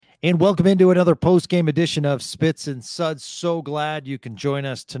And welcome into another post-game edition of Spits and Suds. So glad you can join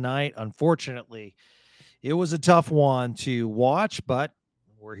us tonight. Unfortunately, it was a tough one to watch, but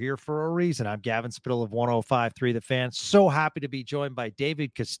we're here for a reason. I'm Gavin Spittle of 105.3 The Fan. So happy to be joined by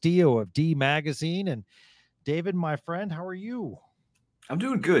David Castillo of D Magazine. And David, my friend, how are you? I'm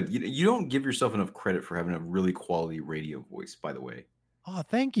doing good. You don't give yourself enough credit for having a really quality radio voice, by the way. Oh,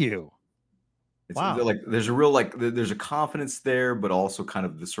 thank you. It's Wow. like there's a real there's a confidence there, but also kind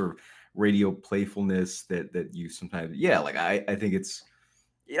of the sort of radio playfulness that you sometimes like I think it's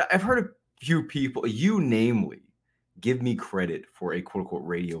I've heard a few people, you namely, give me credit for a quote unquote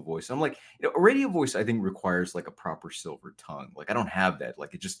radio voice. I'm like, a radio voice I think requires like a proper silver tongue. Like I don't have that.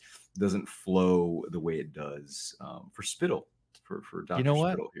 Like it just doesn't flow the way it does for Spittle, for You Dr. know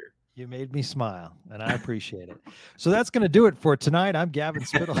what? Spittle here. You made me smile, and I appreciate it. So that's going to do it for tonight. I'm Gavin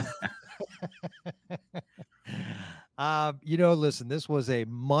Spittle. Listen, this was a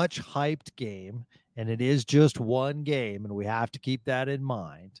much hyped game, and it is just one game, and we have to keep that in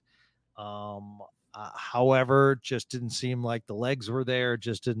mind. However, just didn't seem like the legs were there.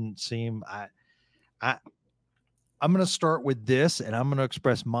 Just didn't seem. I, I'm going to start with this, and I'm going to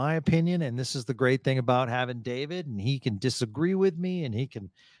express my opinion. And this is the great thing about having David, and he can disagree with me, and he can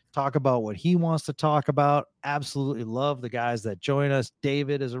talk about what he wants to talk about. Absolutely love the guys that join us.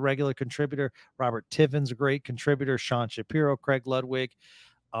 David is a regular contributor. Robert Tiffin's a great contributor. Sean Shapiro, Craig Ludwig.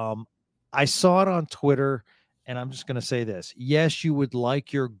 I saw it on Twitter, and I'm just going to say this. Yes, you would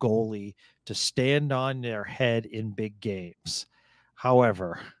like your goalie to stand on their head in big games.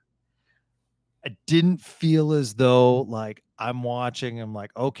 However, I didn't feel as though like I'm watching. I'm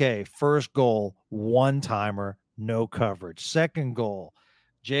like, okay, first goal, one timer, no coverage. Second goal,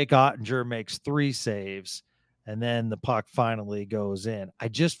 Jake Ottinger makes 3 saves, and then the puck finally goes in. I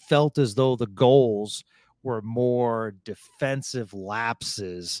just felt as though the goals were more defensive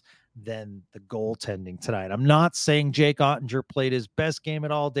lapses than the goaltending tonight. I'm not saying Jake Ottinger played his best game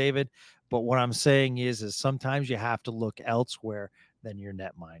at all, David, but what I'm saying is sometimes you have to look elsewhere than your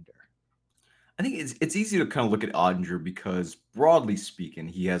netminder. I think it's easy to kind of look at Ottinger because broadly speaking,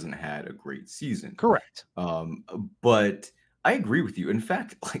 he hasn't had a great season. Correct. But I agree with you. In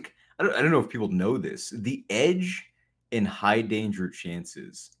fact, like I don't know if people know this, the edge in high danger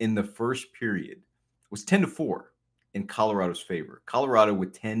chances in the first period was 10-4 in Colorado's favor. Colorado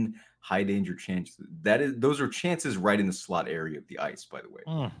with 10 high danger chances. Those are chances right in the slot area of the ice, by the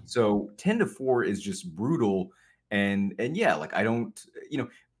way. So 10-4 is just brutal. And yeah, like I don't,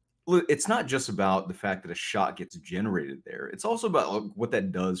 look, it's not just about the fact that a shot gets generated there. It's also about what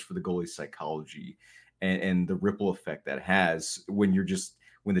that does for the goalie's psychology and the ripple effect that has when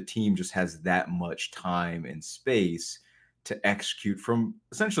the team just has that much time and space to execute from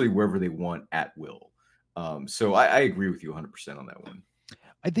essentially wherever they want at will. So I agree with you 100% on that one.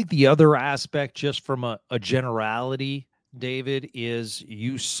 I think the other aspect, just from a generality, David, is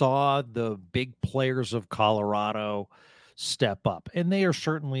you saw the big players of Colorado step up, and they are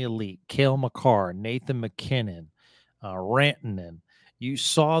certainly elite. Cale Makar, Nathan McKinnon, Rantanen. You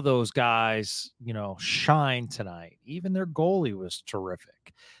saw those guys, shine tonight. Even their goalie was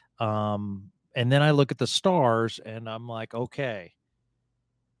terrific. And then I look at the Stars, and I'm like, okay,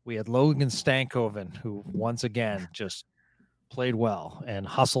 we had Logan Stankoven, who once again just played well and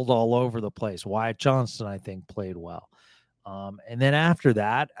hustled all over the place. Wyatt Johnston, I think, played well. And then after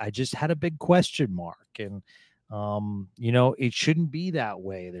that, I just had a big question mark. And, it shouldn't be that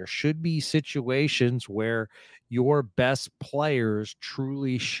way. There should be situations where your best players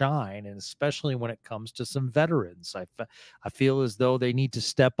truly shine, and especially when it comes to some veterans. I feel as though they need to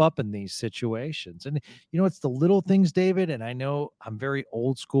step up in these situations. And, it's the little things, David, and I know I'm very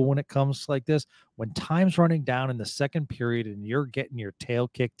old school when it comes like this. When time's running down in the second period and you're getting your tail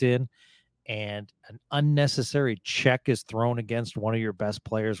kicked in, and an unnecessary check is thrown against one of your best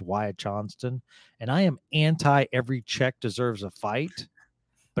players, Wyatt Johnston. And I am anti every check deserves a fight,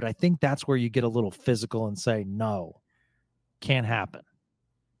 but I think that's where you get a little physical and say, no, can't happen.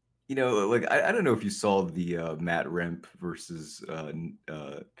 Like I don't know if you saw the Matt Remp versus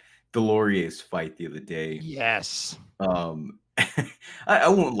Delorier's fight the other day. Yes. I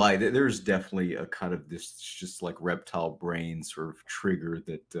won't lie. There's definitely a kind of this just like reptile brain sort of trigger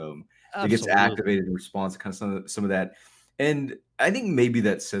that gets activated in response to kind of some of that. And I think maybe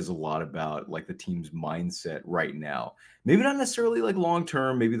that says a lot about like the team's mindset right now. Maybe not necessarily like long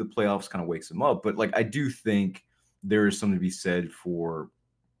term. Maybe the playoffs kind of wakes them up. But like I do think there is something to be said for,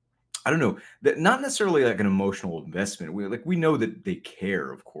 I don't know, that not necessarily like an emotional investment. We know that they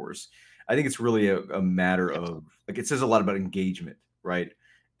care, of course. I think it's really a matter of like it says a lot about engagement, right?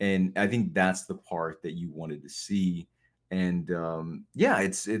 And I think that's the part that you wanted to see. And yeah,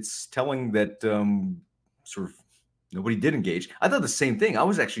 it's telling that sort of nobody did engage. I thought the same thing. I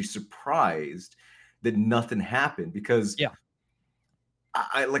was actually surprised that nothing happened because Yeah,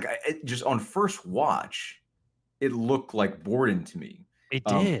 just on first watch, it looked like Borden to me. it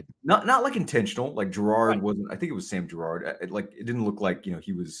Um, did. not like intentional, like Gerard Right. wasn't. I think it was Sam Gerard. It didn't look like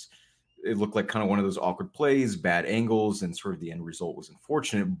he was. It looked like kind of one of those awkward plays, bad angles, and sort of the end result was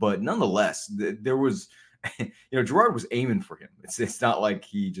unfortunate. But nonetheless, there was, Gerard was aiming for him. It's not like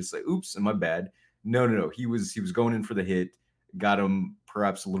he just like, oops, am I bad? No, no, no. He was going in for the hit, got him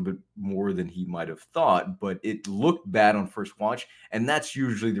perhaps a little bit more than he might have thought, but it looked bad on first watch, and that's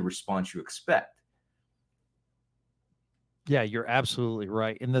usually the response you expect. Yeah, you're absolutely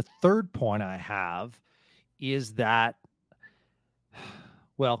right. And the third point I have is that,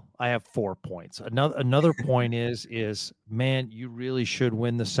 well, I have 4 points. Another point is man, you really should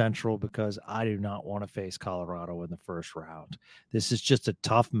win the Central because I do not want to face Colorado in the first round. This is just a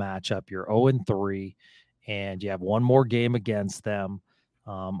tough matchup. You're 0-3 and you have one more game against them.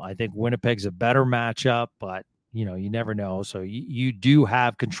 I think Winnipeg's a better matchup, but you never know. So you do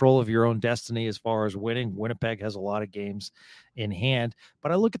have control of your own destiny as far as winning. Winnipeg has a lot of games in hand,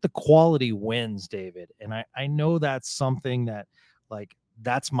 but I look at the quality wins, David, and I know that's something that, like,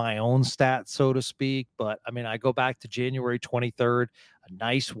 that's my own stat, so to speak. But I mean, I go back to January 23rd, a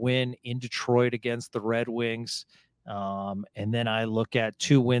nice win in Detroit against the Red Wings. And then I look at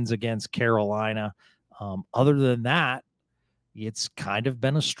 2 wins against Carolina. Other than that, it's kind of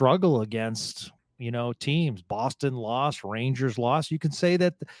been a struggle against teams. Boston lost, Rangers lost. You can say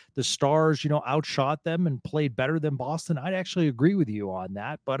that the Stars outshot them and played better than Boston. I'd actually agree with you on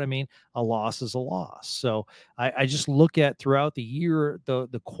that, but I mean, a loss is a loss. So I just look at throughout the year,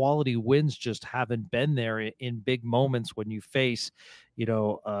 the quality wins just haven't been there in big moments when you face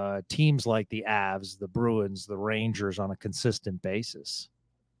teams like the Avs, the Bruins, the Rangers on a consistent basis.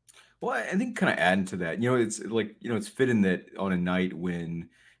 Well, I think kind of adding to that, it's like, it's fitting that on a night when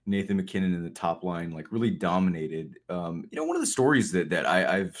Nathan McKinnon in the top line like really dominated. One of the stories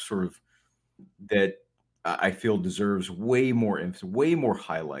I've sort of that I feel deserves way more emphasis, way more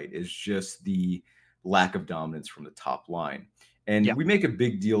highlight is just the lack of dominance from the top line. And Yeah. we make a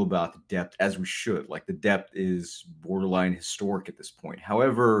big deal about the depth, as we should. Like the depth is borderline historic at this point.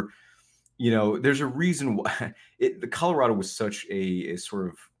 However, there's a reason why the Colorado was such a sort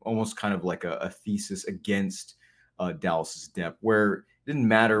of almost kind of like a thesis against Dallas's depth, where it didn't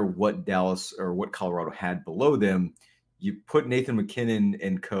matter what Dallas or what Colorado had below them. You put Nathan McKinnon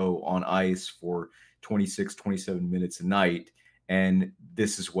and co on ice for 26, 27 minutes a night, and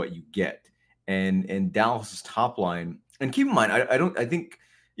this is what you get. And Dallas's top line, and keep in mind, I think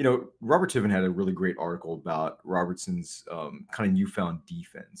Robert Tiven had a really great article about Robertson's kind of newfound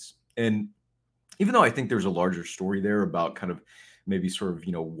defense. And even though I think there's a larger story there about kind of maybe sort of,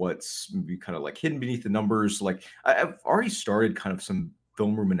 what's maybe kind of like hidden beneath the numbers, like I've already started kind of some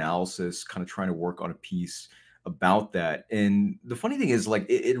film room analysis, kind of trying to work on a piece about that. And the funny thing is, like,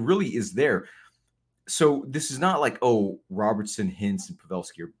 it really is there. So this is not like, oh, Robertson, Hintz, and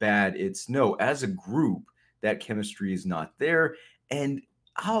Pavelski are bad. It's no, as a group, that chemistry is not there. And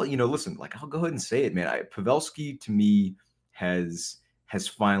listen, like I'll go ahead and say it, man. Pavelski to me has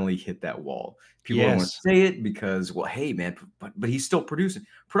finally hit that wall. People don't want to Yes. say it because, well, hey, man, but he's still producing.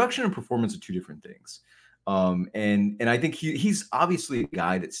 Production and performance are two different things. And I think he's obviously a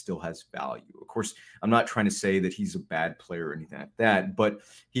guy that still has value. Of course, I'm not trying to say that he's a bad player or anything like that, but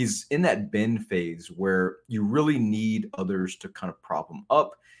he's in that bend phase where you really need others to kind of prop him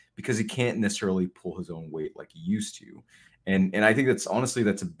up because he can't necessarily pull his own weight like he used to. And I think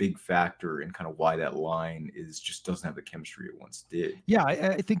that's a big factor in kind of why that line just doesn't have the chemistry it once did. Yeah,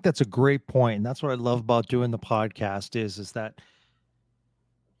 I think that's a great point, and that's what I love about doing the podcast is that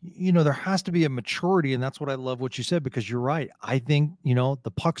there has to be a maturity, and that's what I love what you said, because you're right. I think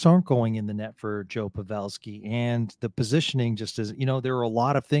the pucks aren't going in the net for Joe Pavelski, and the positioning just is. There are a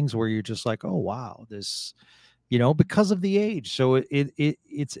lot of things where you're just like, oh wow, this, because of the age. So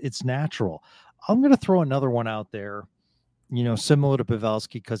it's natural. I'm going to throw another one out there, similar to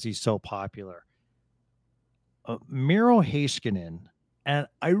Pavelski because he's so popular. Miro Heiskanen, and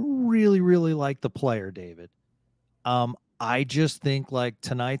I really, really like the player, David. I just think like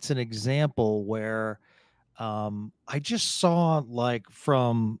tonight's an example where I just saw like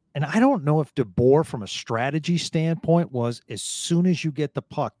and I don't know if DeBoer from a strategy standpoint was as soon as you get the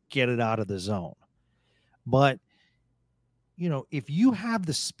puck, get it out of the zone. But, if you have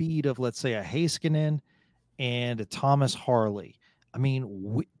the speed of, let's say, a Heiskanen and a Thomas Harley, I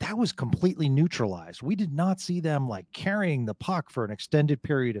mean, that was completely neutralized. We did not see them like carrying the puck for an extended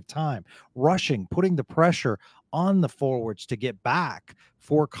period of time, rushing, putting the pressure on the forwards to get back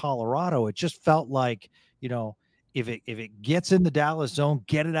for Colorado. It just felt like, if it gets in the Dallas zone,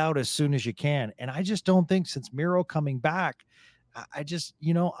 get it out as soon as you can. And I just don't think since Miro coming back, I just,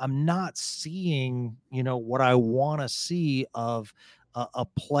 I'm not seeing, what I want to see of a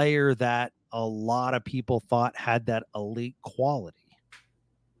player that a lot of people thought had that elite quality.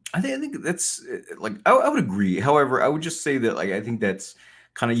 I think that's like I would agree. However, I would just say that like I think that's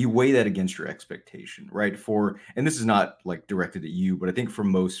kind of you weigh that against your expectation, right? And this is not like directed at you, but I think for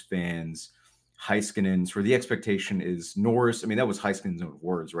most fans, Heiskanen's for the expectation is Norris. I mean, that was Heiskanen's own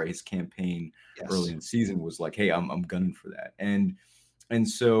words, right? His campaign early Yes. in the season was like, "Hey, I'm gunning for that," and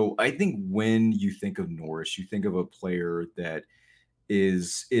so I think when you think of Norris, you think of a player that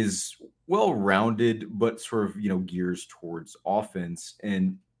is well rounded, but sort of gears towards offense.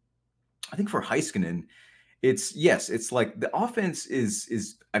 And I think for Heiskanen, it's like the offense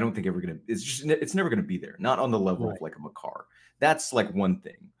is I don't think ever gonna it's never gonna be there. Not on the level of Right. like a Makar. That's like one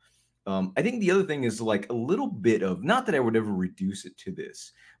thing. I think the other thing is like a little bit of not that I would ever reduce it to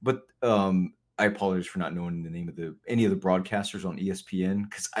this, but I apologize for not knowing the name of any of the broadcasters on ESPN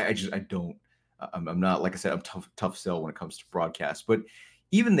because I don't. I'm not like I said. I'm tough sell when it comes to broadcast. But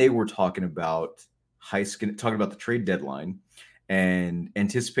even they were talking about talking about the trade deadline and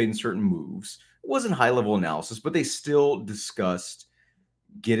anticipating certain moves. It wasn't high level analysis, but they still discussed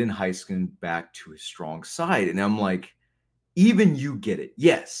getting Heiskanen back to his strong side. And I'm like, even you get it.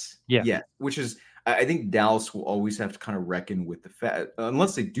 Yes. Yeah. Yes. Which is, I think Dallas will always have to kind of reckon with the fact,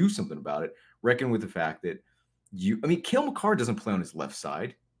 unless they do something about it, reckon with the fact that Cale Makar doesn't play on his left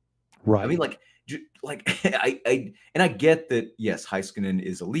side. Right. I mean, I get that, yes, Heiskanen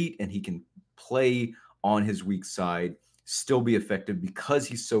is elite and he can play on his weak side, still be effective because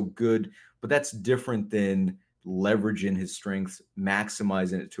he's so good, but that's different than leveraging his strengths,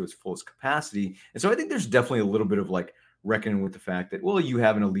 maximizing it to its fullest capacity. And so I think there's definitely a little bit of like reckoning with the fact that, well, you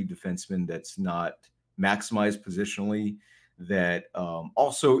have an elite defenseman that's not maximized positionally, that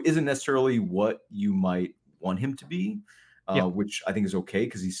also isn't necessarily what you might want him to be, Yeah. which I think is okay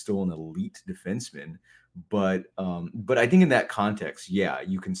because he's still an elite defenseman. But I think in that context, yeah,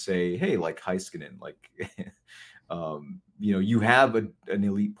 you can say, hey, like Heiskanen, like you have an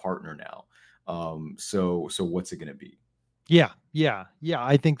elite partner now. So what's it going to be? Yeah. Yeah. Yeah.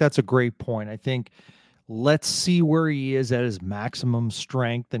 I think that's a great point. I think let's see where he is at his maximum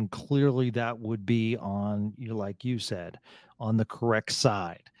strength. And clearly that would be on, like you said, on the correct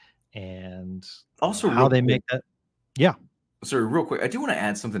side. And Also, how real they quick, make that. Yeah. sorry, real quick, I do want to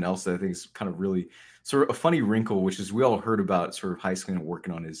add something else that I think is kind of really sort of a funny wrinkle, which is we all heard about sort of Heiskanen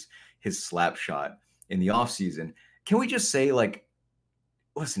working on his slap shot in the offseason. Can we just say, like,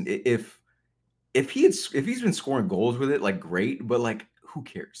 listen, if he's been scoring goals with it, like great, but like who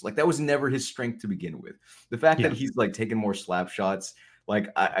cares? Like that was never his strength to begin with. The fact that Yeah. he's like taking more slap shots, like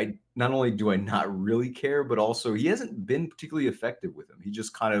I not only do I not really care, but also he hasn't been particularly effective with them. He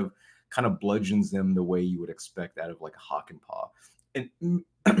just kind of bludgeons them the way you would expect out of like a hawk and paw. And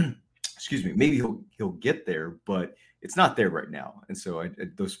excuse me, maybe he'll get there, but it's not there right now. And so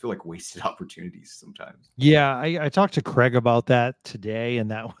those feel like wasted opportunities sometimes. Yeah, I talked to Craig about that today,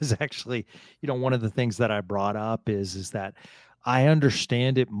 and that was actually, one of the things that I brought up is that I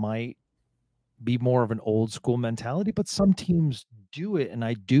understand it might be more of an old school mentality, but some teams do it, and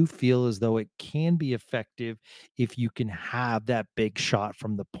I do feel as though it can be effective if you can have that big shot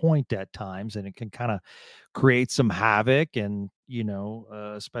from the point at times, and it can kind of create some havoc. And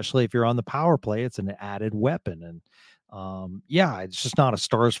especially if you're on the power play, it's an added weapon. And yeah, it's just not a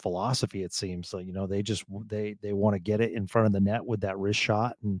Stars philosophy, it seems. So they want to get it in front of the net with that wrist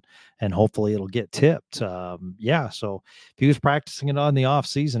shot, and hopefully it'll get tipped. Yeah, so if he was practicing it on the off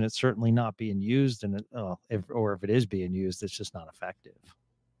season, it's certainly not being used. And if it is being used, it's just not effective.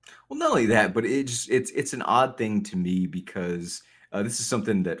 Well, not only that, but it's an odd thing to me because this is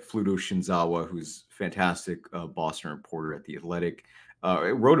something that Fluto Shinzawa, who's a fantastic Boston reporter at the Athletic,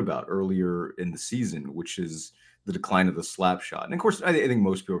 wrote about earlier in the season, which is the decline of the slap shot. And of course, I think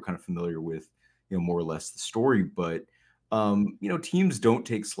most people are kind of familiar with more or less the story, but teams don't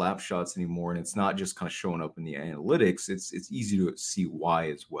take slap shots anymore, and it's not just kind of showing up in the analytics. It's easy to see why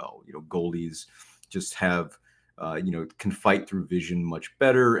as well. Goalies just have can fight through vision much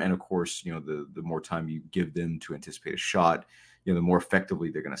better. And of course, the more time you give them to anticipate a shot, the more effectively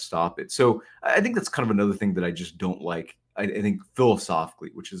they're going to stop it. So I think that's kind of another thing that I just don't like. I think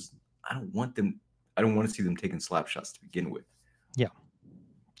philosophically, which is I don't want to see them taking slap shots to begin with. Yeah.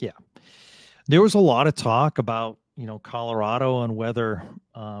 Yeah. There was a lot of talk about, Colorado and whether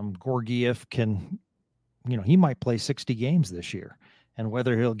Gorgiev can, he might play 60 games this year and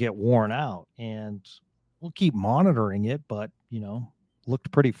whether he'll get worn out. And we'll keep monitoring it, but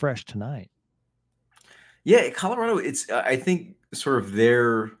looked pretty fresh tonight. Yeah, Colorado, it's I think sort of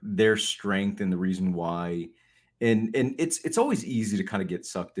their strength and the reason why and it's always easy to kind of get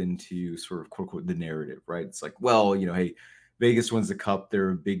sucked into sort of quote unquote the narrative, right? It's like, well, hey, Vegas wins the cup,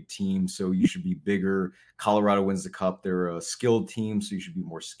 they're a big team, so you should be bigger. Colorado wins the cup, they're a skilled team, so you should be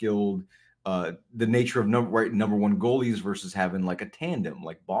more skilled. The nature of number one goalies versus having like a tandem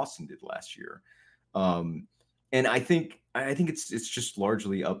like Boston did last year. And I think it's just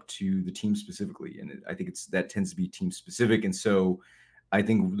largely up to the team specifically, and I think that tends to be team specific. And so I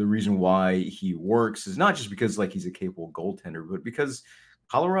think the reason why he works is not just because like he's a capable goaltender, but because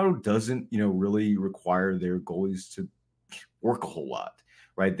Colorado doesn't really require their goalies to work a whole lot,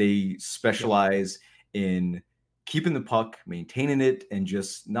 right? They Yep. specialize in keeping the puck, maintaining it, and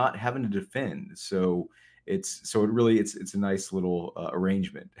just not having to defend. So it's a nice little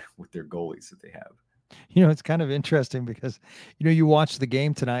arrangement with their goalies that they have. It's kind of interesting because you watch the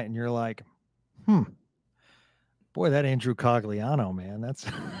game tonight and you're like, hmm, boy, that Andrew Cogliano, man, that's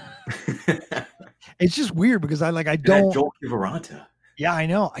it's just weird because I And that don't. Joel Kivaranta. Yeah, I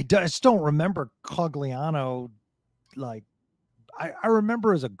know. I just don't remember Cogliano. Like, I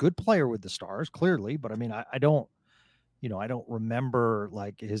remember as a good player with the Stars, clearly, but I mean, I don't, I don't remember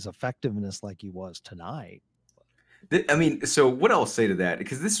like his effectiveness like he was tonight. I mean, so what I'll say to that,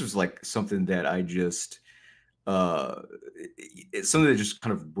 because this was like something that I just, uh, it's something that just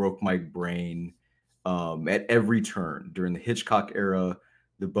kind of broke my brain at every turn during the Hitchcock era,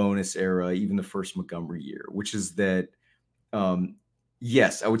 the bonus era, even the first Montgomery year, which is that, um,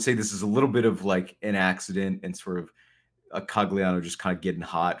 yes, I would say this is a little bit of like an accident and sort of a Cogliano just kind of getting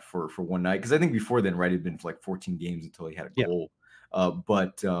hot for one night. Because I think before then, right, it'd been for like 14 games until he had a Yeah. goal.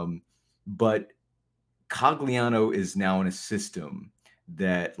 But Cogliano is now in a system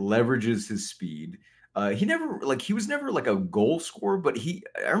that leverages his speed. He was never like a goal scorer, but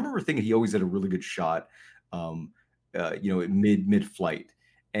I remember thinking he always had a really good shot, um, at mid flight.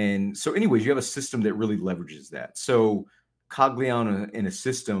 And so, anyways, you have a system that really leverages that. So Cogliano in a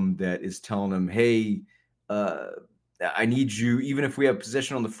system that is telling him, hey, uh, I need you, even if we have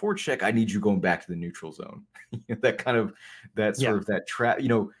possession on the forecheck, I need you going back to the neutral zone. that kind of that Yeah. sort of that trap,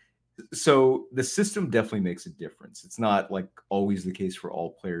 so the system definitely makes a difference. It's not like always the case for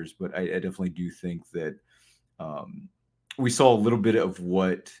all players, but I definitely do think that we saw a little bit of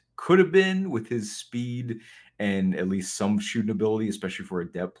what could have been with his speed and at least some shooting ability, especially for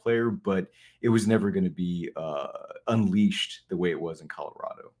a depth player, but it was never going to be unleashed the way it was in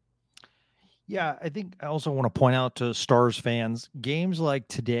Colorado. Yeah, I think I also want to point out to Stars fans, games like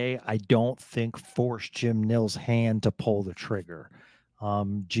today, I don't think force Jim Nill's hand to pull the trigger.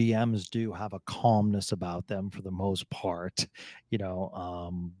 GMs do have a calmness about them for the most part. I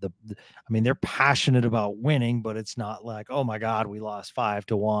mean, they're passionate about winning, but it's not like, oh my God, we lost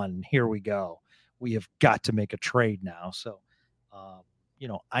 5-1. Here we go. We have got to make a trade now. So,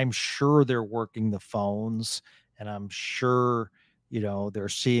 I'm sure they're working the phones, and I'm sure they're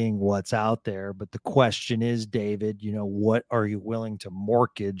seeing what's out there. But the question is, David, what are you willing to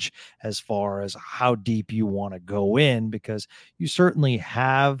mortgage as far as how deep you want to go in? Because you certainly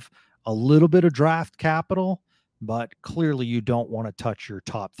have a little bit of draft capital, but clearly you don't want to touch your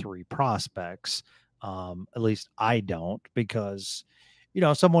top three prospects. At least I don't, because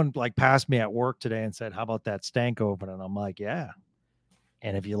someone like passed me at work today and said, how about that Stankoven? And I'm like, yeah.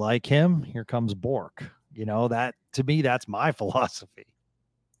 And if you like him, here comes Bork. That to me, that's my philosophy.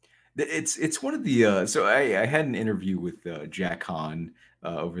 It's one of the so I had an interview with Jack Hahn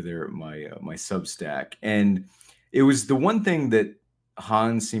over there at my Substack, and it was the one thing that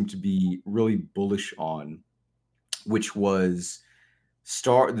Hahn seemed to be really bullish on, which was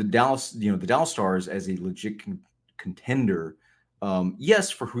the Dallas Stars as a legit contender.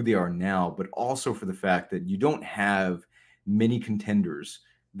 Yes, for who they are now, but also for the fact that you don't have many contenders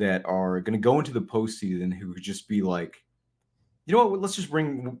that are going to go into the postseason who could just be like, you know what? Let's just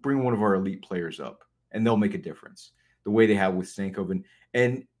bring one of our elite players up, and they'll make a difference. The way they have with Stankoven,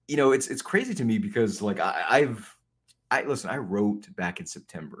 and it's crazy to me because like I listen. I wrote back in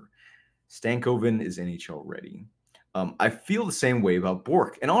September, Stankoven is NHL ready. I feel the same way about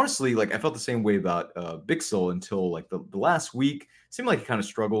Bork, and honestly, like I felt the same way about Bixel until like the last week. It seemed like he kind of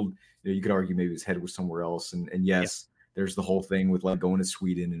struggled. You could argue maybe his head was somewhere else, and Yeah. yes, there's the whole thing with like going to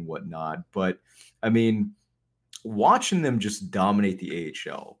Sweden and whatnot. But I mean, watching them just dominate the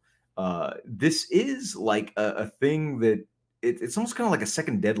AHL, this is like a thing that it's almost kind of like a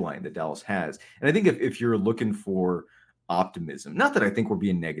second deadline that Dallas has. And I think if you're looking for optimism, not that I think we're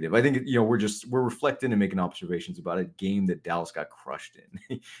being negative, I think we're reflecting and making observations about a game that Dallas got crushed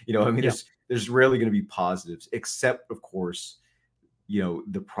in. I mean, Yeah. there's rarely going to be positives, except of course,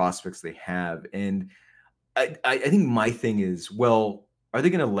 the prospects they have. And I think my thing is, well, are they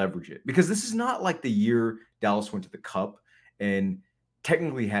going to leverage it? Because this is not like the year Dallas went to the Cup and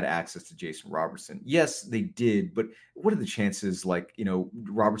technically had access to Jason Robertson. Yes, they did, but what are the chances? Like,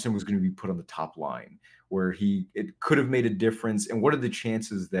 Robertson was going to be put on the top line where it could have made a difference, and what are the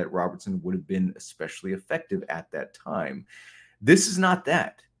chances that Robertson would have been especially effective at that time? This is not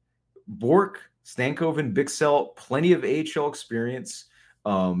that. Bork, Stankoven, Bixell, plenty of AHL experience.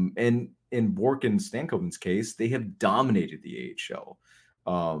 And in Bork and Stankoven's case, they have dominated the AHL.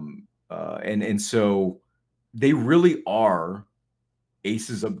 And so they really are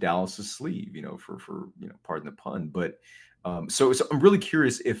aces up Dallas's sleeve, for pardon the pun. But so I'm really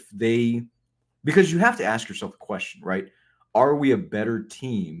curious because you have to ask yourself the question, right? Are we a better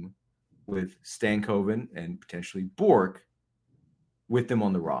team with Stankoven and potentially Bork with them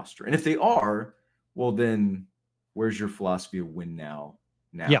on the roster? And if they are, well, then where's your philosophy of win now?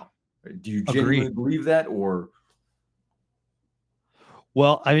 Yeah. Do you genuinely believe that, or?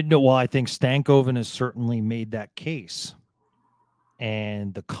 Well, I think Stankoven has certainly made that case,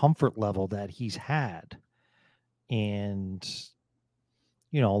 and the comfort level that he's had. And,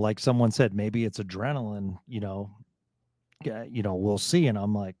 like someone said, maybe it's adrenaline, we'll see. And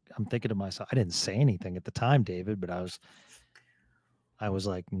I'm thinking to myself, I didn't say anything at the time, David, but I was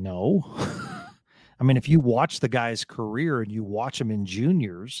like, no. I mean, if you watch the guy's career and you watch him in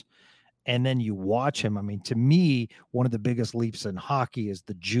juniors, and then you watch him, I mean, to me, one of the biggest leaps in hockey is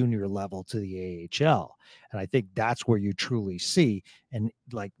the junior level to the AHL. And I think that's where you truly see. And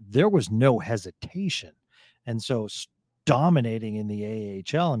like, there was no hesitation. And so dominating in the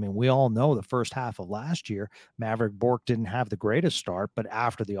AHL, I mean, we all know the first half of last year, Maverick Bork didn't have the greatest start, but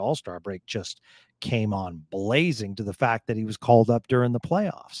after the All-Star break just came on blazing to the fact that he was called up during the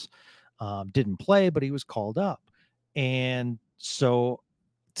playoffs. Didn't play, but he was called up. And so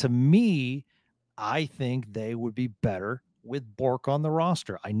to me, I think they would be better with Bork on the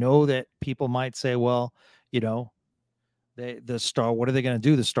roster. I know that people might say, well, the Star, what are they going to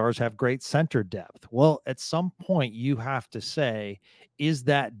do? The Stars have great center depth. Well, at some point you have to say, is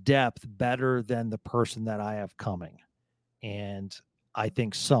that depth better than the person that I have coming? And I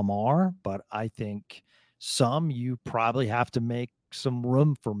think some are, but I think some you probably have to make some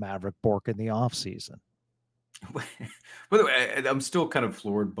room for Maverick Bork in the offseason. By the way, I'm still kind of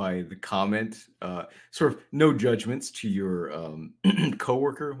floored by the comment. Sort of no judgments to your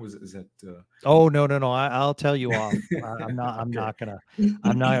coworker. Is that? Oh no! I'll tell you off. I'm not gonna.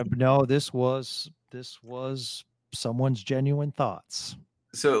 No, this was someone's genuine thoughts.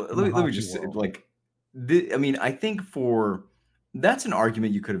 So let me just say, like, I mean, I think that's an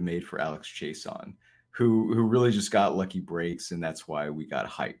argument you could have made for Alex Chason, who really just got lucky breaks, and that's why we got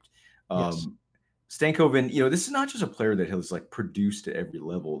hyped. Yes. Stankoven, this is not just a player that has like produced at every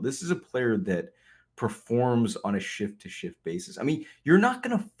level. This is a player that performs on a shift-to-shift basis. I mean, you're not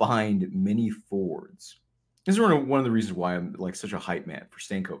going to find many forwards. This is one of the reasons why I'm like such a hype man for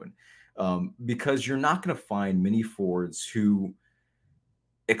Stankoven, because you're not going to find many forwards who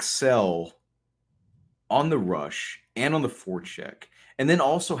excel on the rush and on the forecheck, and then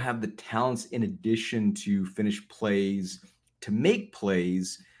also have the talents in addition to finish plays, to make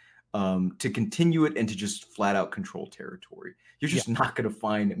plays, to continue it, and to just flat out control territory. You're just not going to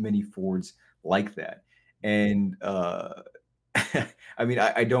find many forwards like that. And I mean,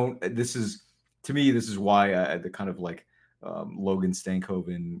 I don't. This is why the kind of like Logan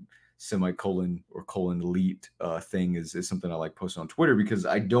Stankoven semicolon or colon elite thing is something I like posting on Twitter, because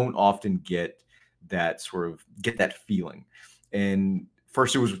I don't often get that feeling. And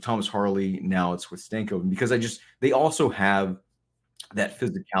first it was with Thomas Harley, now it's with Stankoven, because they also have that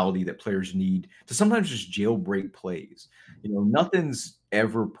physicality that players need to sometimes just jailbreak plays. Nothing's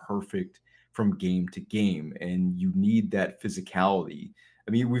ever perfect from game to game, and you need that physicality.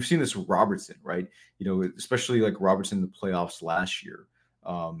 I mean, we've seen this with Robertson, right? Especially like Robertson in the playoffs last year.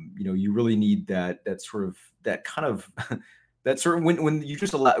 You really need that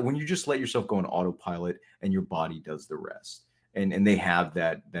when you just let yourself go on autopilot and your body does the rest. And they have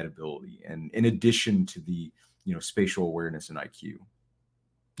that ability, and in addition to the spatial awareness and IQ.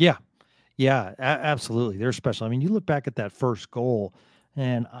 Yeah, absolutely. They're special. I mean, you look back at that first goal,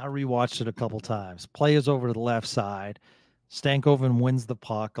 and I rewatched it a couple times. Play is over to the left side. Stankoven wins the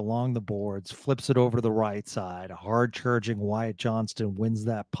puck along the boards, flips it over to the right side. A hard charging Wyatt Johnston wins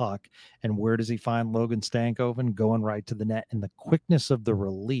that puck. And where does he find Logan Stankoven? Going right to the net. And the quickness of the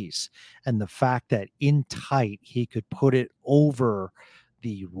release, and the fact that in tight, he could put it over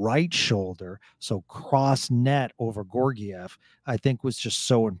the right shoulder, so cross net over Gorgiev, I think was just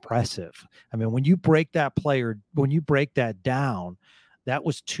so impressive. I mean, when you break that down, that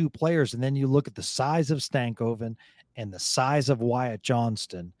was two players. And then you look at the size of Stankoven and the size of Wyatt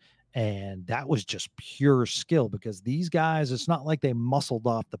Johnston. And that was just pure skill, because these guys, it's not like they muscled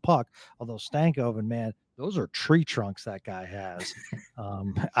off the puck. Although Stankoven, man, those are tree trunks that guy has.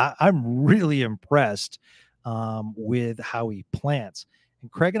 I'm really impressed with how he plants.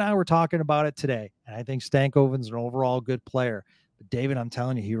 And Craig and I were talking about it today, and I think Stankoven's an overall good player. But David, I'm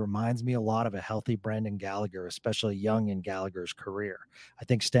telling you, he reminds me a lot of a healthy Brendan Gallagher, especially young in Gallagher's career. I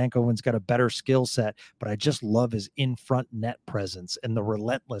think Stankoven's got a better skill set, but I just love his in-front net presence and the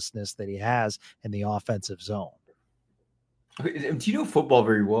relentlessness that he has in the offensive zone. Do you know football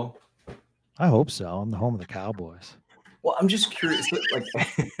very well? I hope so. I'm the home of the Cowboys. Well, I'm just curious. Like,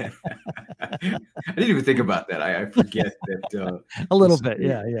 I didn't even think about that. I forget that. A little bit,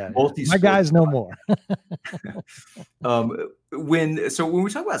 yeah. My guys know more. When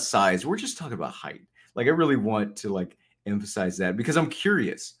we talk about size, we're just talking about height. Like, I really want to emphasize that, because I'm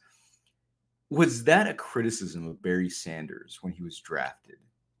curious. Was that a criticism of Barry Sanders when he was drafted?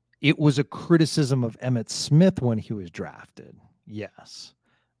 It was a criticism of Emmitt Smith when he was drafted. Yes.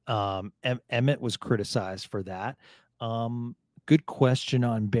 Emmett was criticized for that. Good question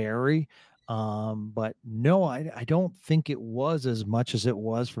on Barry. But no, I don't think it was as much as it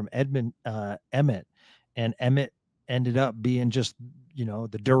was from Emmett. And Emmett ended up being just,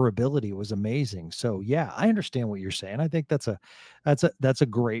 the durability was amazing. So yeah, I understand what you're saying. I think that's a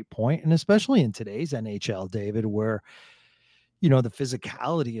great point. And especially in today's NHL, David, where, the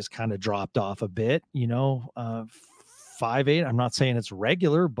physicality has kind of dropped off a bit, 5'8". I'm not saying it's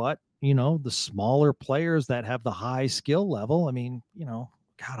regular, but the smaller players that have the high skill level. I mean,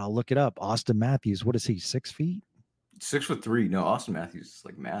 God, I'll look it up. Austin Matthews, what is he? 6 feet? 6'3". No, Austin Matthews is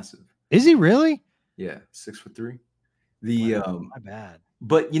massive. Is he really? Yeah, 6'3". My bad.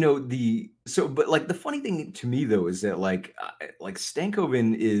 But the funny thing to me though is that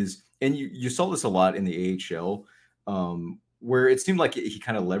Stankoven is, and you saw this a lot in the AHL, where it seemed like he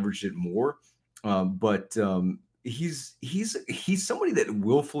kind of leveraged it more, but he's somebody that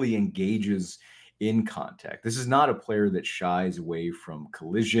willfully engages in contact. This is not a player that shies away from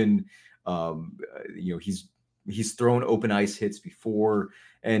collision. He's thrown open ice hits before,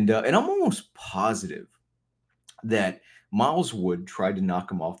 and I'm almost positive that Miles Wood tried to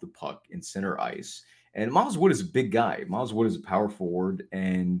knock him off the puck in center ice. And Miles Wood is a big guy. Miles Wood is a power forward,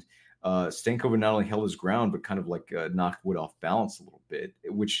 and Stankoven not only held his ground, but kind of knocked Wood off balance a little bit,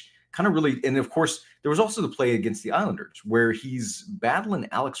 which kind of really, and of course, there was also the play against the Islanders where he's battling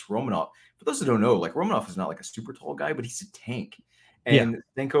Alex Romanov. For those who don't know, Romanov is not a super tall guy, but he's a tank. And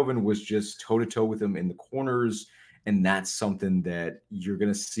Stankoven was just toe-to-toe with him in the corners, and that's something that you're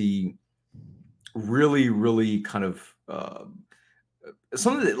going to see really, really kind of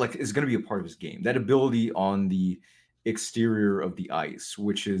something that is going to be a part of his game. That ability on the exterior of the ice,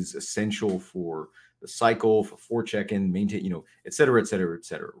 which is essential for the cycle, for forechecking, maintain, et cetera,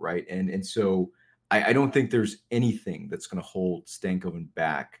 right? And so I don't think there's anything that's going to hold Stankoven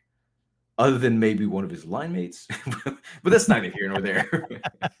back, other than maybe one of his line mates. But that's neither here nor there.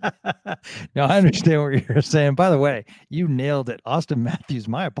 No, I understand what you're saying. By the way, you nailed it. Austin Matthews,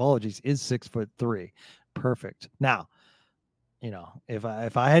 my apologies, is 6'3". Perfect. Now, if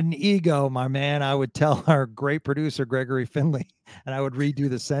I had an ego, my man, I would tell our great producer Gregory Finley, and I would redo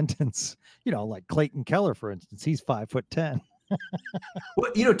the sentence. Like Clayton Keller, for instance, he's 5'10".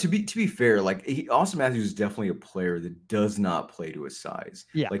 Well, to be fair, Austin Matthews is definitely a player that does not play to his size.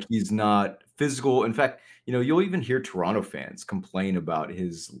 Yeah, he's not physical. In fact, you'll even hear Toronto fans complain about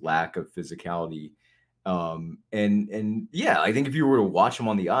his lack of physicality. And yeah, I think if you were to watch him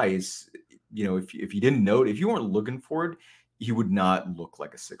on the ice, if you didn't know it, if you weren't looking for it, he would not look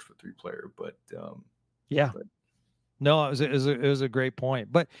like a 6'3" player. But no, it was a great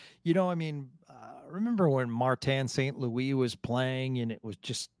point. But remember when Martin St. Louis was playing, and it was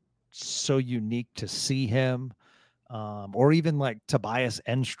just so unique to see him, or even Tobias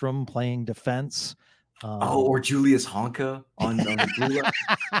Enstrom playing defense. Or Julius Honka on the blue line.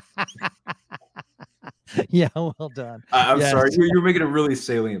 Yeah, well done. I'm sorry, you're making a really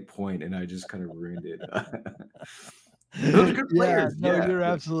salient point, and I just kind of ruined it. Those are good players. No, you're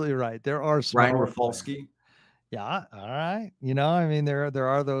absolutely right. There are Ryan Rafalski. Yeah, all right. There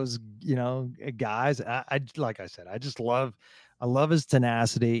are those, guys. I like I said, I love his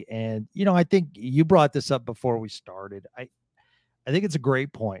tenacity. And, I think you brought this up before we started. I think it's a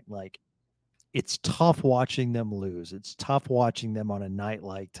great point. It's tough watching them lose. It's tough watching them on a night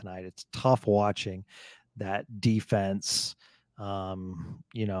like tonight. It's tough watching that defense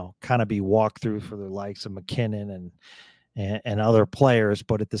kind of be walked through for the likes of McKinnon and other players.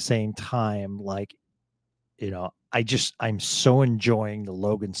 But at the same time, like, I'm so enjoying the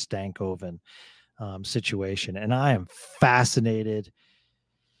Logan Stankoven situation. And I am fascinated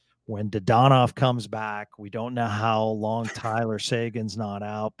when Dodonov comes back. We don't know how long Tyler Sagan's not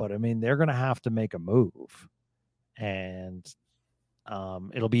out, but I mean, they're going to have to make a move. And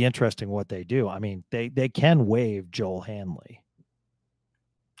it'll be interesting what they do. I mean, they can waive Joel Hanley.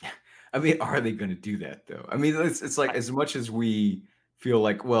 I mean, are they going to do that though? I mean, it's like, as much as we feel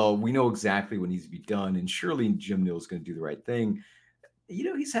like, well, we know exactly what needs to be done, and surely Jim Neal's going to do the right thing.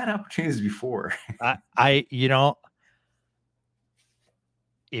 He's had opportunities before.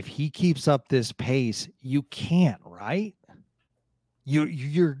 If he keeps up this pace, you can't, right?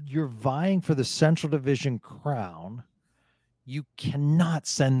 You're vying for the Central Division crown. You cannot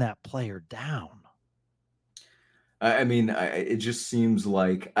send that player down. I mean, it just seems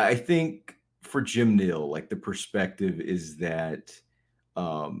like, I think for Jim Neal, like, the perspective is that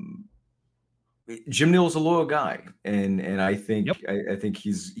Jim Neal's a loyal guy, and I think Yep. I think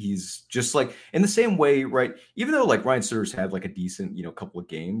he's just like, in the same way, right? Even though like Ryan Suter's had like a decent couple of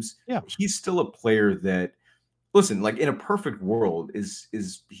games, Yeah. he's still a player that, listen, like, in a perfect world, is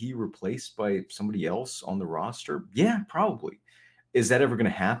he replaced by somebody else on the roster? Yeah, probably. Is that ever going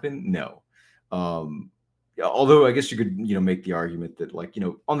to happen? No. Although I guess you could make the argument that, like,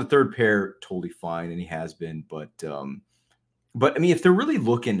 on the third pair, totally fine, and he has been, but I mean, if they're really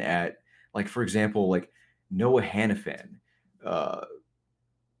looking at, like, for example, like Noah Hannafin,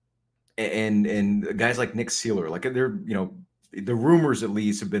 and guys like Nick Sealer, like, they're the rumors at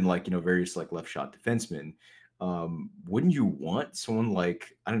least have been like various like left shot defensemen. Wouldn't you want someone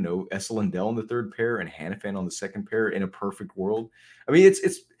like, I don't know, Essa Lindell on the third pair and Hannafin on the second pair in a perfect world? I mean, it's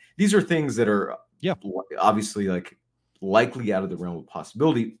these are things that are obviously like likely out of the realm of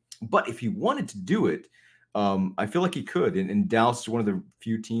possibility. But if he wanted to do it, I feel like he could. And Dallas is one of the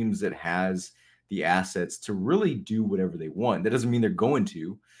few teams that has the assets to really do whatever they want. That doesn't mean they're going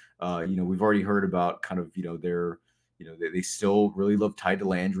to. We've already heard about kind of their they still really love Ty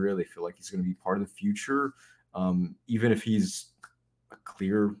Dellandrea. They feel like he's going to be part of the future, even if he's a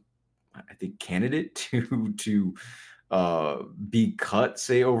clear, I think, candidate to be cut,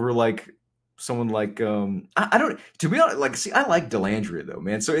 say, over like someone like I don't, to be honest, like, see, I like Dellandrea though,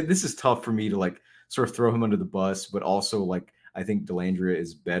 man. So this is tough for me to like sort of throw him under the bus, but also, like, I think Dellandrea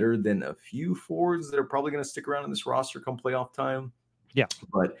is better than a few forwards that are probably going to stick around in this roster come playoff time. Yeah.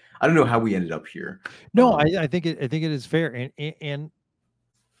 But I don't know how we ended up here. No, I think it is fair. And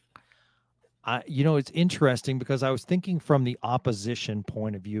it's interesting because I was thinking from the opposition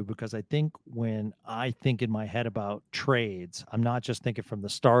point of view, because I think when I think in my head about trades, I'm not just thinking from the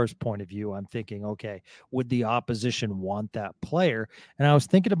Stars point of view. I'm thinking, okay, would the opposition want that player? And I was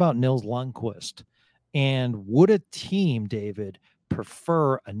thinking about Nils Lundqvist. And would a team, David,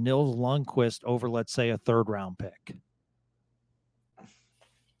 prefer a Nils Lundqvist over, let's say, a third round pick?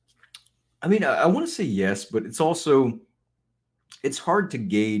 I mean, I want to say yes, but it's hard to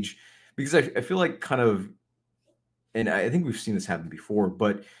gauge, because I feel like kind of, and I think we've seen this happen before,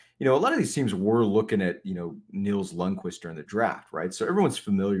 but a lot of these teams were looking at Nils Lundqvist during the draft, right? So everyone's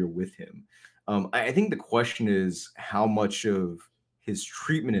familiar with him. I think the question is how much of his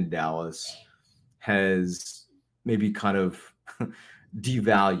treatment in Dallas has maybe kind of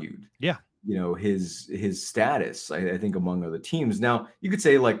devalued his status, I think, among other teams. Now, you could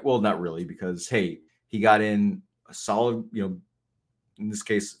say, like, well, not really, because, hey, he got in a solid, in this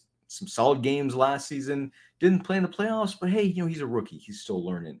case, some solid games last season, didn't play in the playoffs, but hey, he's a rookie, he's still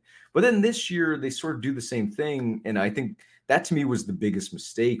learning. But then this year they sort of do the same thing, and I think that, to me, was the biggest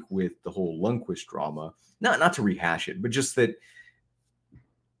mistake with the whole Lundqvist drama. Not to rehash it, but just that,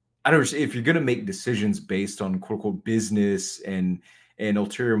 I don't know, if you're going to make decisions based on quote unquote business and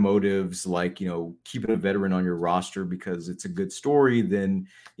ulterior motives, like, keeping a veteran on your roster because it's a good story, then,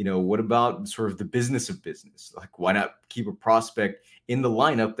 what about sort of the business of business? Like, why not keep a prospect in the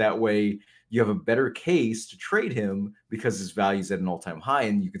lineup? That way you have a better case to trade him because his value is at an all-time high.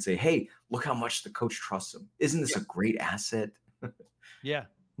 And you can say, hey, look how much the coach trusts him. Isn't this a great asset? Yeah,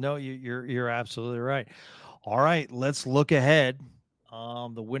 no, you're absolutely right. All right, let's look ahead.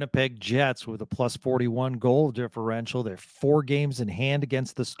 The Winnipeg Jets with a plus 41 goal differential. They're 4 games in hand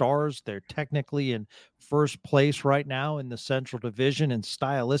against the Stars. They're technically in first place right now in the Central Division. And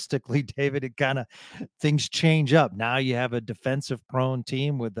stylistically, David, it kind of, things change up. Now you have a defensive prone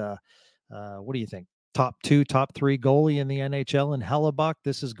team with what do you think? Top 2, top 3 goalie in the NHL in Hellebuck.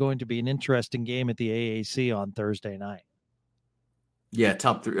 This is going to be an interesting game at the AAC on Thursday night. Yeah,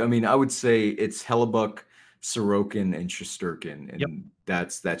 top 3. I mean, I would say it's Hellebuck, Sorokin, and Shesterkin, Yep. and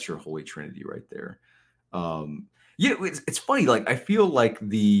that's your holy trinity right there. Yeah, it's funny. Like I feel like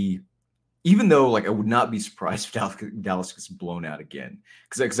even though like I would not be surprised if Dallas gets blown out again,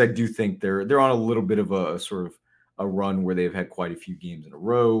 because I do think they're on a little bit of a sort of a run where they've had quite a few games in a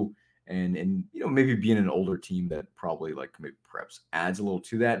row, and maybe being an older team that probably like maybe perhaps adds a little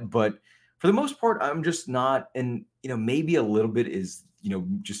to that. But for the most part, I'm just not, and maybe a little bit is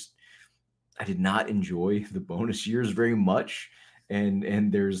just I did not enjoy the bonus years very much.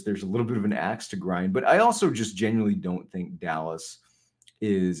 And there's a little bit of an axe to grind, but I also just genuinely don't think Dallas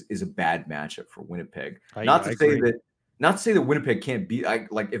is a bad matchup for Winnipeg. I Not to say agree. that not to say that Winnipeg can't beat. I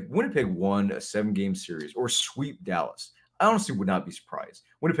like if Winnipeg won a 7-game series or sweep Dallas, I honestly would not be surprised.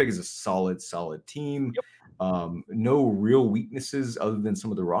 Winnipeg is a solid team. Yep. No real weaknesses other than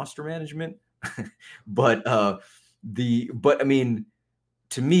some of the roster management. but I mean,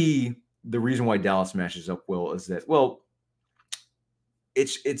 to me, the reason why Dallas matches up well is that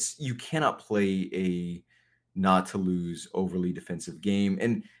it's you cannot play a not to lose overly defensive game,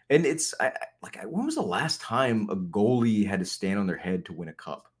 and it's when was the last time a goalie had to stand on their head to win a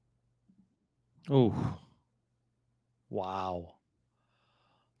cup? Oh, wow.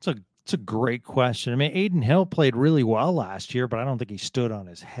 It's a great question. I mean, Aiden Hill played really well last year, but I don't think he stood on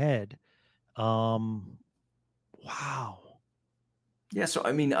his head. Wow. Yeah, so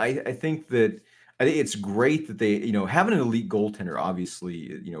I mean, I think it's great that they having an elite goaltender.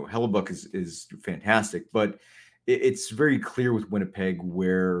 Obviously, Hellebuck is fantastic, but it's very clear with Winnipeg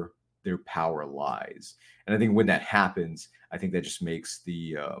where their power lies, and I think when that happens, I think that just makes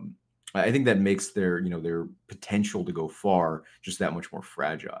I think that makes their potential to go far just that much more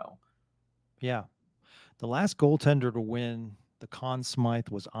fragile. Yeah. The last goaltender to win the Conn Smythe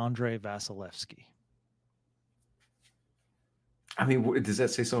was Andrei Vasilevsky. I mean, does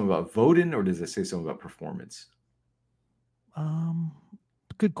that say something about Voden, or does that say something about performance? Um,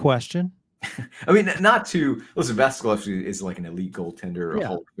 Good question. I mean, not to listen. Vasilevsky is like an elite goaltender, a Yeah.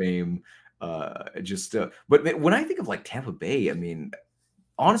 Hall of Fame. But when I think of like Tampa Bay, I mean,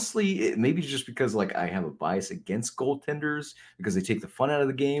 honestly, maybe just because like I have a bias against goaltenders because they take the fun out of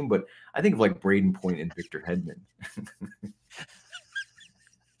the game. But I think of like Braden Point and Victor Hedman.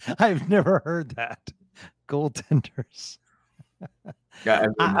 I've never heard that. Goaltenders. Yeah,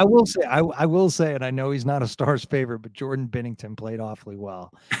 I will say, I will say, and I know he's not a Stars favorite, but Jordan Binnington played awfully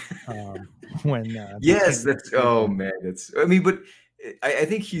well when they yes, came. that's oh man, that's I mean, but I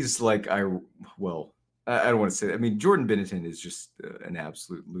think he's like I don't want to say that. I mean, Jordan Binnington is just an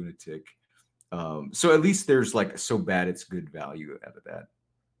absolute lunatic. So at least there's like so bad it's good value out of that.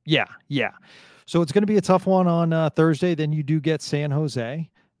 Yeah. So it's going to be a tough one on Thursday. Then you do get San Jose,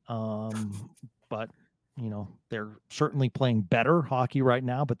 but they're certainly playing better hockey right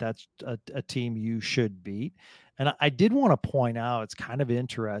now. But that's a team you should beat. And I did want to point out it's kind of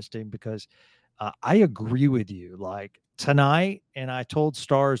interesting because I agree with you. Like tonight, and I told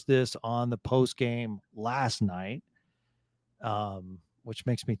Stars this on the post game last night, which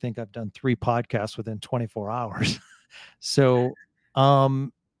makes me think I've done 3 podcasts within 24 hours. So,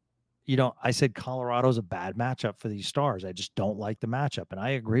 I said Colorado's a bad matchup for these Stars. I just don't like the matchup. And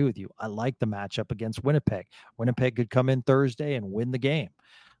I agree with you. I like the matchup against Winnipeg. Winnipeg could come in Thursday and win the game.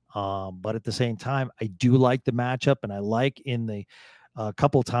 But at the same time, I do like the matchup. And I like in the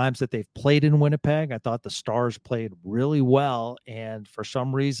couple times that they've played in Winnipeg, I thought the Stars played really well. And for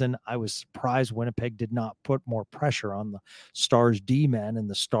some reason, I was surprised Winnipeg did not put more pressure on the Stars D-men. And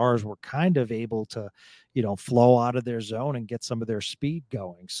the Stars were kind of able to, flow out of their zone and get some of their speed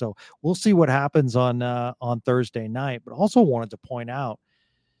going. So we'll see what happens on Thursday night. But also wanted to point out,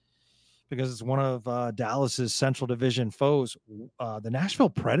 because it's one of Dallas's Central Division foes, the Nashville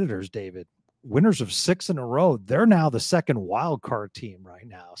Predators, David, winners of 6 in a row. They're now the second wild card team right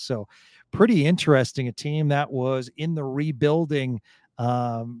now. So pretty interesting. A team that was in the rebuilding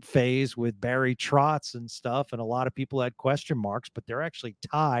phase with Barry Trotz and stuff. And a lot of people had question marks, but they're actually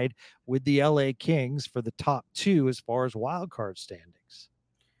tied with the LA Kings for the top 2 as far as wild card standings.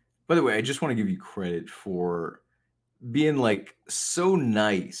 By the way, I just want to give you credit for being like so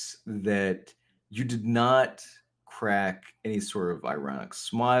nice that you did not crack any sort of ironic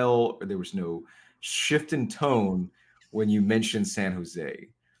smile, or there was no shift in tone when you mentioned San Jose.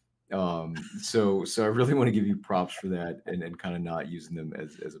 So I really want to give you props for that, and kind of not using them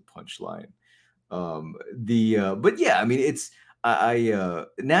as a punchline. But yeah, I mean, it's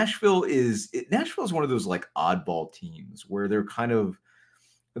Nashville is one of those like oddball teams where they're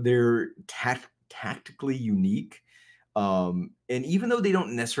tactically unique. And even though they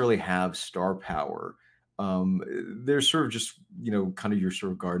don't necessarily have star power, they're sort of just, kind of your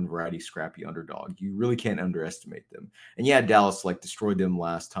sort of garden variety scrappy underdog. You really can't underestimate them. And yeah, Dallas like destroyed them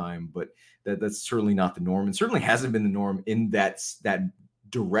last time, but that's certainly not the norm, and certainly hasn't been the norm in that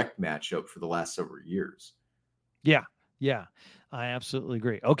direct matchup for the last several years. Yeah, yeah, I absolutely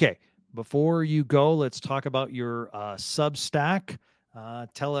agree. Okay, before you go, let's talk about your Substack.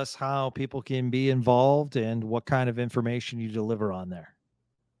 Tell us how people can be involved and what kind of information you deliver on there.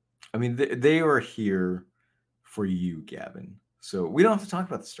 I mean, they are here for you, Gavin. So we don't have to talk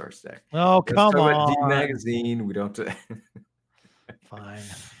about the Star Stack. Oh, Let's come talk about D on. Magazine. We don't have to. Fine.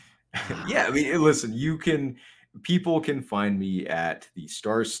 Yeah, I mean, listen, people can find me at the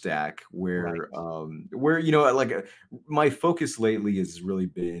Star Stack Right. where my focus lately has really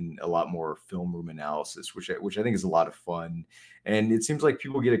been a lot more film room analysis, which I think is a lot of fun, and it seems like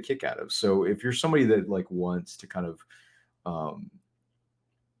people get a kick out of. So if you're somebody that like wants to kind of um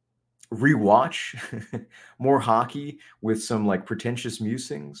rewatch more hockey with some like pretentious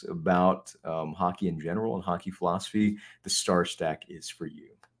musings about hockey in general and hockey philosophy, the Star Stack is for you.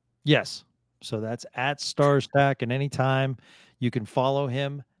 Yes. So that's at Starstack, and anytime you can follow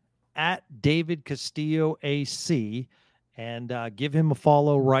him at David Castillo AC, and give him a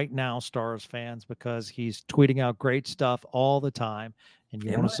follow right now, Stars fans, because he's tweeting out great stuff all the time, and you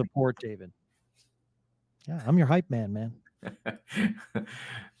Am want to support David. Yeah, I'm your hype man, man.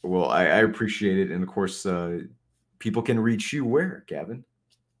 Well, I appreciate it, and of course, people can reach you where, Gavin?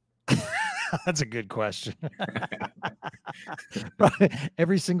 That's a good question.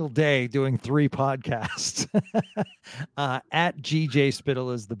 Every single day doing 3 podcasts. At GJ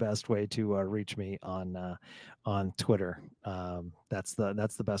Spittle is the best way to reach me on Twitter. That's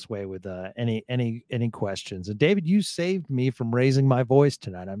the best way with any questions. And David, you saved me from raising my voice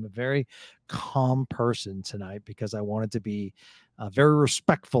tonight. I'm a very calm person tonight because I wanted to be very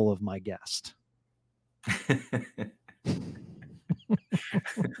respectful of my guest.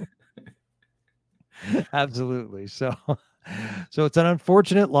 Absolutely. So it's an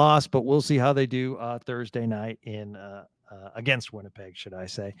unfortunate loss, but we'll see how they do Thursday night in against Winnipeg, should I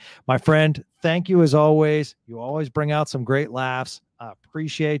say. My friend, thank you as always. You always bring out some great laughs. I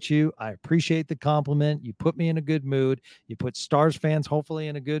appreciate you. I appreciate the compliment. You put me in a good mood. You put Stars fans hopefully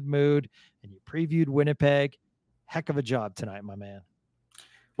in a good mood, and you previewed Winnipeg. Heck of a job tonight, my man.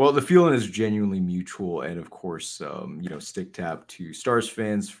 Well, the feeling is genuinely mutual, and of course, stick tap to Stars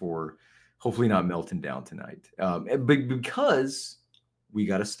fans for hopefully not melting down tonight. But because we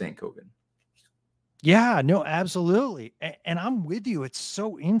got a Stankoven. Yeah, no, absolutely. And I'm with you. It's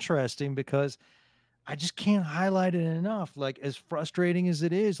so interesting because I just can't highlight it enough. Like, as frustrating as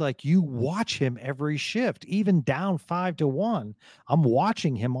it is, like, you watch him every shift, even down 5-1. I'm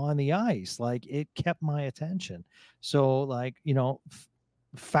watching him on the ice. Like, it kept my attention. So, like,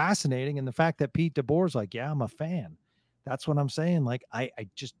 fascinating. And the fact that Pete DeBoer's like, yeah, I'm a fan. That's what I'm saying. Like, I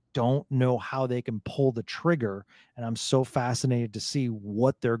just don't know how they can pull the trigger. And I'm so fascinated to see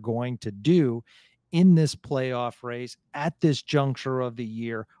what they're going to do in this playoff race at this juncture of the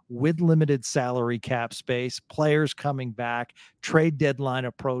year with limited salary cap space, players coming back, trade deadline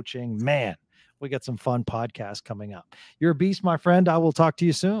approaching. Man, we got some fun podcasts coming up. You're a beast, my friend. I will talk to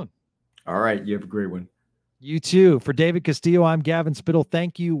you soon. All right. You have a great one. You too. For David Castillo, I'm Gavin Spittle.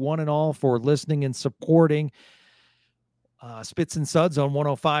 Thank you, one and all, for listening and supporting Spits and Suds on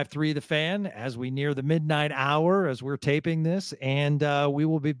 105.3 The Fan as we near the midnight hour as we're taping this. And we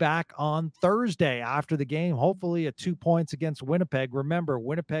will be back on Thursday after the game, hopefully at 2 points against Winnipeg. Remember,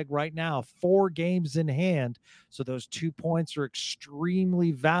 Winnipeg right now, 4 games in hand. So those 2 points are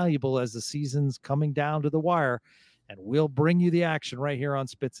extremely valuable as the season's coming down to the wire. And we'll bring you the action right here on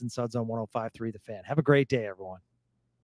Spits and Suds on 105.3 The Fan. Have a great day, everyone.